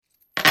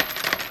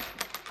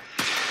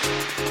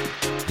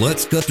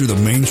Let's cut through the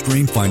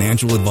mainstream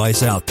financial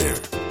advice out there.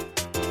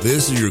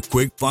 This is your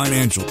quick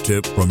financial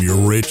tip from your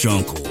rich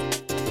uncle.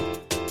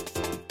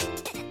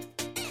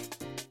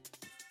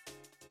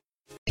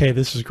 Okay,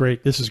 this is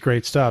great. This is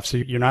great stuff. So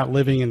you're not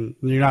living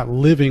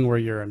where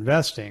you're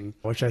investing,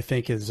 which I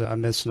think is a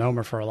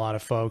misnomer for a lot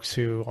of folks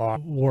who are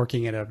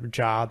working at a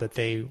job that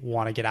they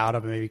want to get out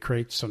of and maybe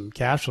create some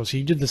cash flow. So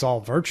you did this all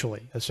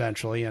virtually,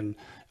 essentially, and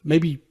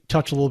maybe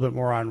touch a little bit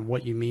more on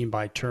what you mean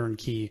by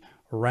turnkey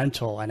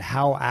rental and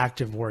how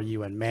active were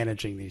you in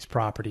managing these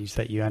properties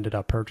that you ended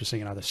up purchasing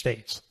in other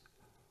states?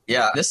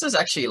 Yeah, this is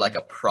actually like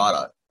a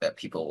product that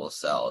people will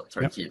sell,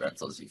 turnkey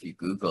rentals. If you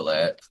Google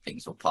it,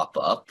 things will pop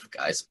up,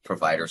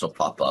 providers will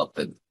pop up.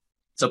 And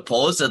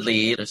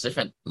supposedly there's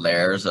different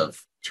layers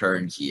of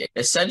turnkey.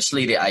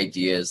 Essentially, the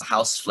idea is a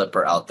house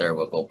flipper out there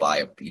will go buy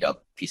a beat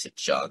up piece of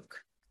junk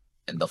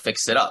and they'll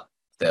fix it up.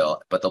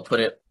 They'll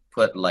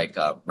put like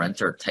a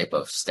renter type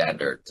of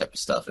standard type of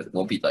stuff. It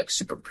won't be like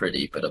super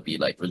pretty, but it'll be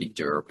like really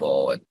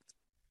durable and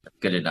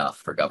good enough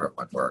for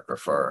government work or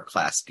for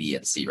class B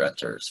and C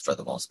renters for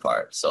the most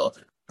part. So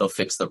they'll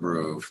fix the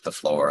roof, the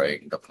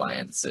flooring, the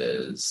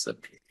appliances,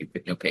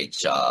 the new paint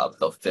job.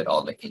 They'll fit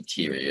all the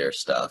interior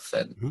stuff.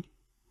 And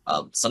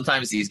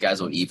sometimes these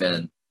guys will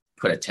even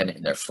put a tenant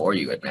in there for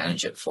you and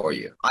manage it for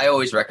you. I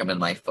always recommend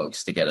my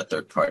folks to get a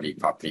third-party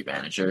property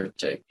manager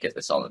to get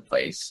this all in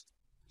place.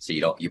 So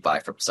you buy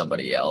from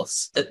somebody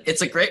else.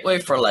 It's a great way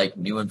for like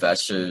new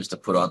investors to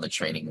put on the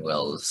training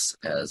wheels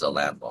as a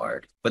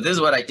landlord. But this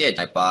is what I did.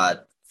 I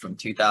bought from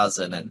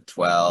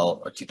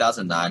 2012 or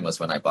 2009 was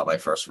when I bought my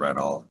first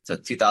rental. So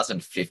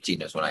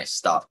 2015 is when I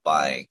stopped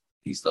buying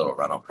these little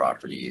rental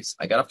properties.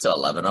 I got up to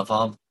 11 of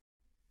them.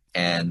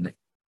 And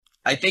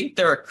I think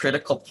they're a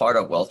critical part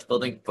of wealth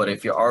building, but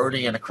if you're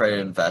already an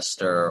accredited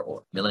investor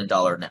or $1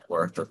 million net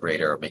worth or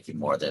greater, making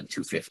more than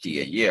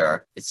 $250 a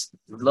year,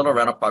 little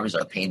rental properties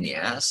are a pain in the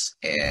ass,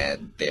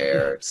 and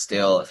they're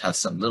still have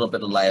some little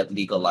bit of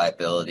legal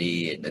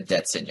liability, and the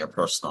debt's in your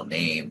personal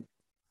name.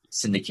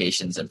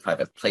 Syndications and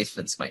private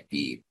placements might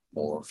be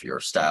more of your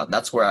style. And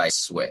that's where I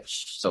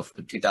switched. So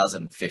from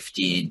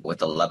 2015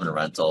 with 11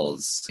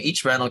 rentals,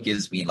 each rental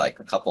gives me like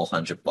a couple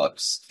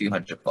 $100, few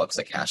 $100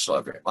 of cash flow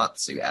every month.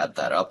 So you add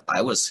that up.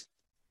 I was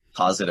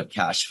positive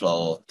cash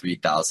flow,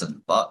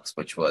 $3,000,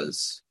 which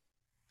was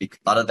a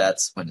lot of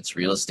that's when it's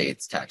real estate,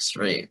 it's tax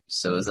free.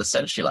 So it was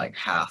essentially like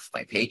half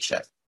my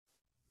paycheck.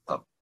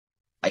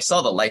 I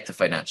saw the light to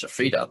financial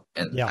freedom,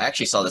 and I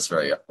actually saw this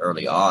very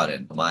early on.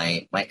 And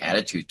my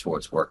attitude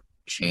towards work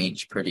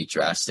changed pretty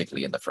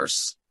drastically in the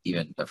first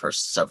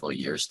several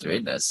years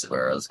doing this,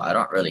 whereas I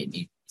don't really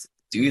need to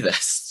do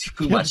this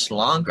too much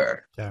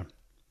longer. Yeah.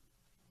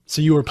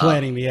 So you were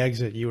planning the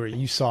exit.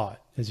 You saw it,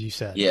 as you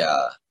said.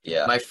 Yeah.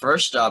 My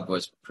first job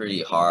was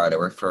pretty hard. I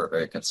worked for a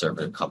very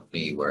conservative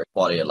company where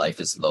quality of life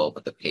is low,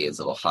 but the pay is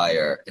a little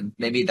higher. And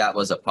maybe that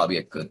was probably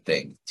a good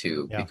thing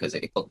too, because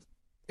it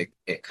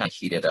kind of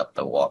heated up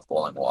the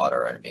boiling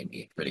water and it made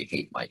me really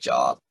hate my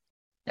job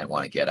and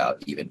want to get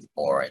out even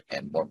more,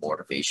 and more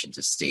motivation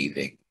to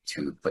saving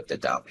to put the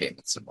down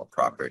payments in more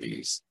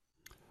properties.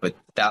 But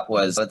that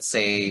was, let's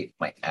say,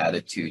 my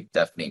attitude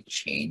definitely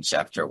changed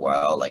after a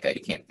while. Like I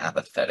became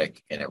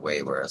apathetic in a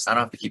way, whereas I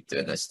don't have to keep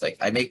doing this. Like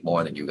I make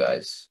more than you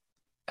guys.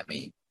 I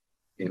mean,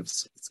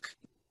 it's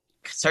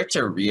start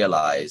to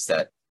realize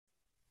that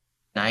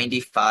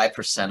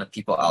 95% of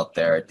people out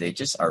there, they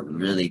just are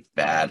really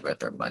bad with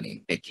their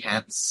money. They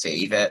can't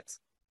save it.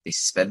 They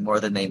spend more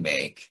than they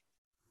make.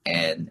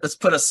 And let's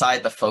put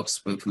aside the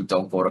folks who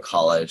don't go to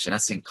college. And I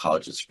think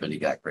college is really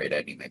that great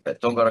anyway,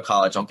 but don't go to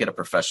college, don't get a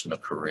professional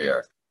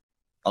career.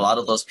 A lot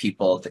of those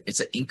people, it's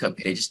an income.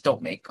 They just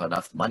don't make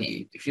enough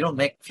money. If you don't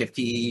make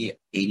 50,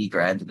 80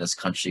 grand in this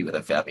country with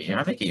a family, you're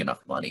not making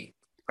enough money,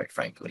 quite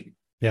frankly.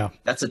 Yeah.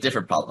 That's a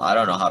different problem. I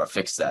don't know how to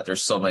fix that.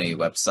 There's so many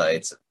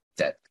websites,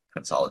 debt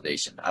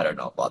consolidation. I don't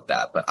know about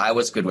that, but I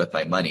was good with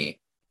my money.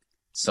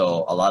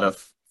 So a lot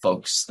of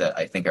folks that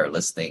I think are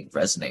listening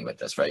resonate with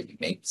this, right? You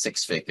make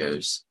six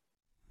figures,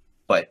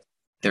 but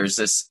there's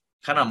this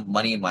kind of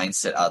money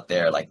mindset out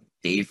there, like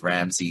Dave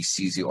Ramsey,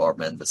 Susie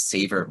Orman, the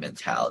saver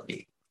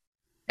mentality.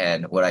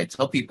 And what I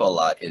tell people a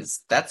lot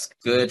is that's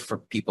good for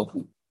people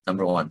who,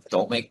 number one,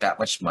 don't make that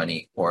much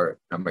money, or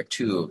number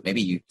two,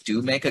 maybe you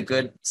do make a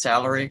good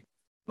salary,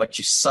 but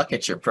you suck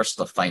at your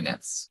personal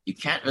finance. You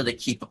can't really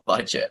keep a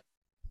budget.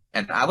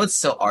 And I would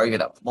still argue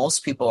that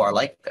most people are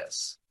like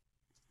this.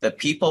 The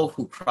people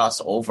who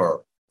cross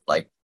over,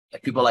 like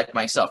people like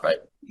myself, right?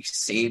 We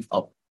save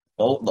a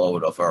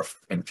boatload of our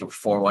into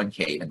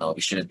 401k, even though we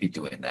shouldn't be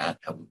doing that.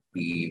 And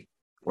we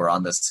were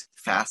on this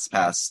fast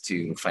path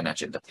to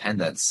financial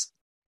independence.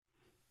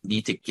 You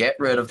need to get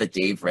rid of the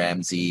Dave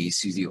Ramsey,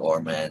 Susie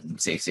Orman,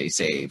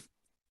 save.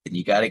 And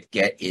you got to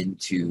get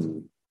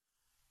into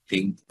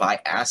buy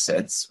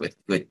assets with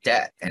good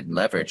debt and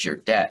leverage your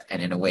debt,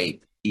 and in a way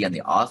be on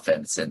the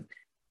offense. And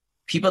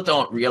people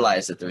don't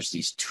realize that there's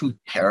these two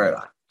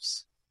paradigms.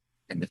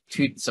 And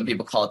some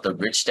people call it the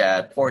rich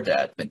dad, poor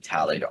dad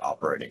mentality or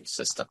operating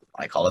system.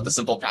 I call it the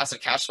simple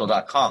passive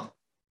cashflow.com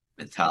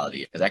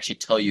mentality. It actually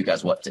tell you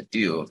guys what to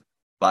do.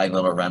 buying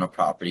little rental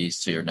properties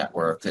to your net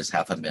worth is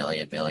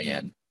 $500,000,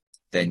 million,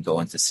 then go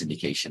into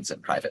syndications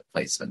and private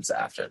placements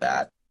after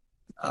that.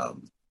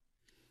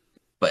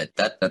 But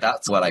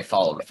that's what I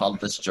followed. I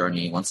followed this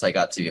journey. Once I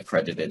got to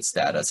accredited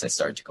status, I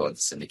started to go into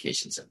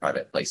syndications and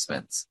private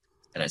placements.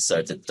 And I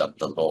started to dump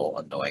the little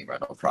annoying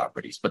rental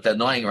properties. But the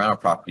annoying rental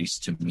properties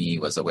to me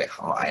was a way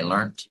how I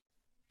learned.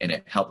 And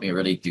it helped me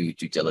really do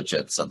due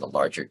diligence on the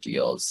larger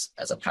deals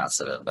as a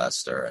passive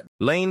investor.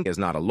 Lane is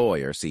not a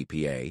lawyer,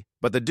 CPA,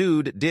 but the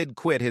dude did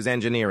quit his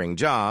engineering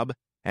job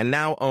and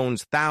now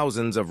owns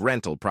thousands of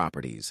rental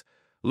properties.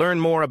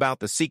 Learn more about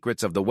the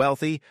secrets of the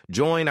wealthy.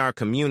 Join our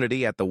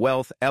community at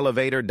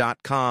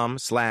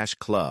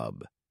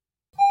thewealthelevator.com/club.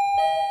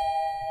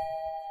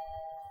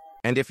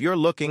 And if you're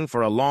looking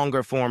for a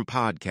longer form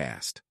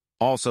podcast,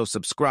 also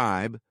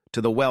subscribe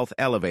to the Wealth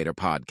Elevator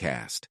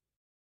podcast.